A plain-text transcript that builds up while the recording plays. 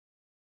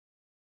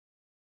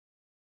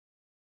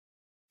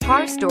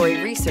Car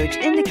Story research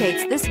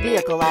indicates this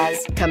vehicle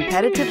as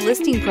competitive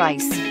listing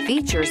price.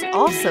 Features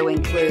also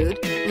include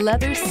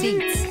leather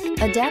seats,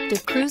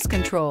 adaptive cruise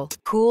control,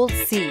 cooled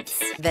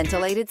seats,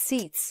 ventilated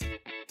seats.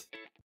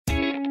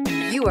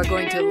 You are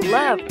going to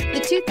love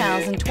the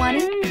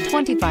 2020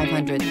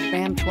 2500.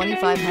 Ram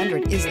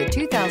 2500 is the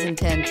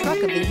 2010 Truck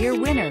of the Year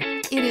winner.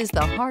 It is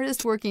the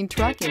hardest working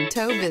truck in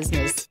tow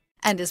business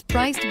and is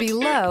priced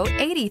below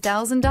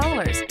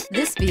 $80,000.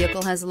 This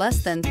vehicle has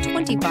less than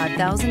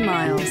 25,000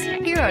 miles.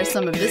 Here are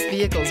some of this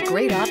vehicle's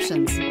great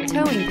options: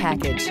 towing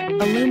package,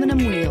 aluminum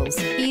wheels,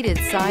 heated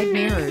side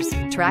mirrors,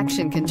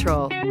 traction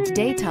control,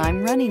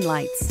 daytime running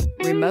lights,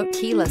 remote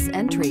keyless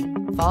entry,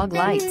 fog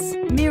lights,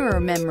 mirror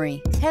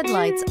memory,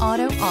 headlights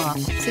auto off,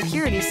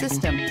 security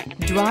system.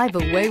 Drive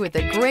away with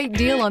a great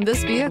deal on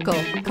this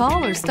vehicle.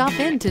 Call or stop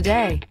in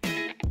today.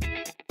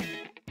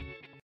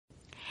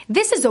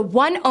 This is a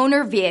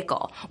one-owner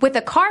vehicle with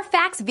a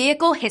Carfax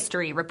Vehicle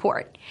History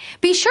Report.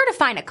 Be sure to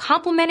find a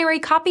complimentary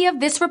copy of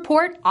this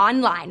report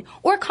online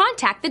or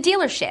contact the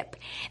dealership.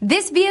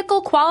 This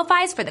vehicle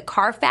qualifies for the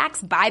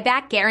Carfax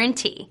Buyback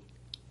Guarantee.